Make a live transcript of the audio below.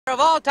of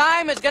all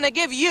time is gonna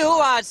give you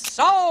a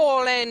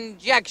soul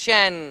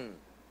injection.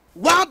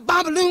 They're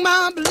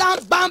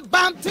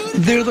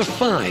the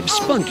 5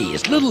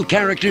 spunkiest little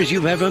characters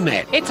you've ever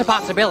met. It's a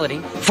possibility.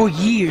 For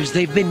years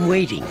they've been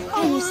waiting.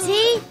 Can you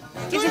see?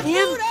 Is it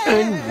him?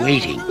 And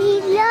waiting. He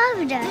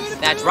loved us.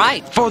 That's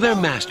right. For their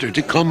master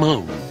to come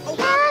home.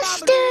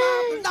 Master!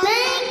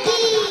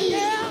 Monkey!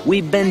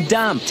 We've been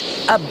dumped,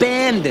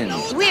 abandoned.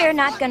 We're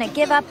not gonna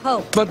give up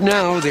hope. But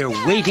now their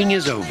waiting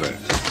is over.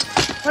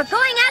 We're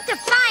going out to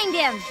find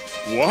him.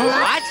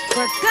 What?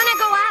 We're gonna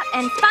go out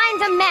and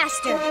find the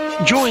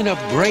master. Join a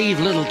brave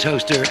little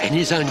toaster and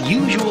his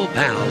unusual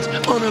pals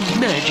on a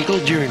magical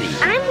journey.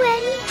 I'm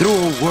ready. Through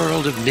a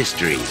world of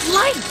mystery.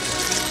 Light!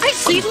 I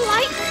see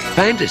light!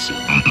 Fantasy.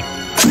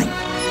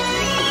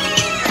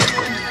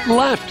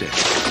 Laughter.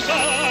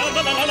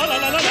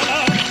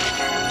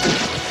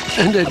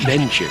 And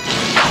adventure.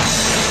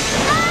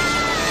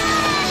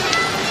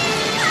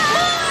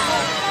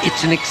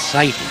 It's an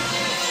exciting,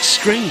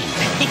 strange,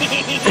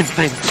 and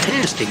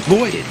fantastic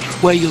voyage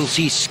where you'll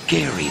see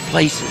scary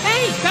places.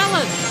 Hey,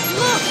 fellas,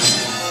 look!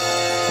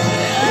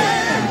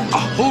 A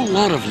whole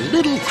lot of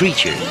little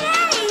creatures. Get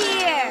out of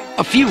here!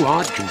 A few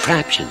odd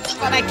contraptions.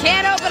 But I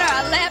can't open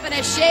a lamp and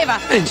a shaver.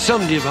 And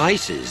some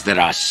devices that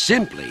are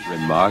simply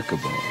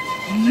Remarkable.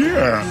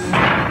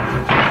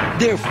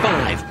 They're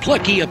 5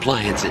 plucky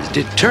appliances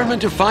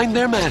determined to find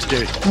their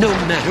master no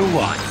matter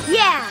what.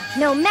 Yeah,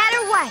 no matter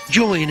what.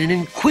 Join an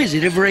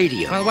inquisitive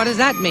radio. Well, what does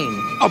that mean?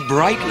 A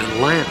bright little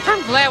lamp.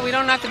 I'm glad we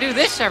don't have to do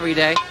this every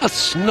day. A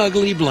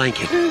snuggly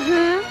blanket.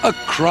 A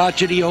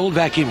crotchety old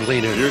vacuum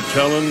cleaner. You're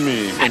telling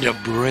me. And a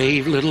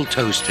brave little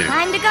toaster.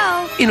 Time to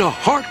go. In a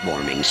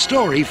heartwarming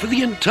story for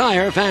the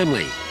entire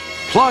family.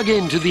 Plug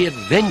into the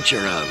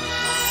adventure of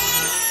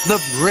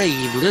The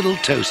Brave Little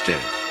Toaster.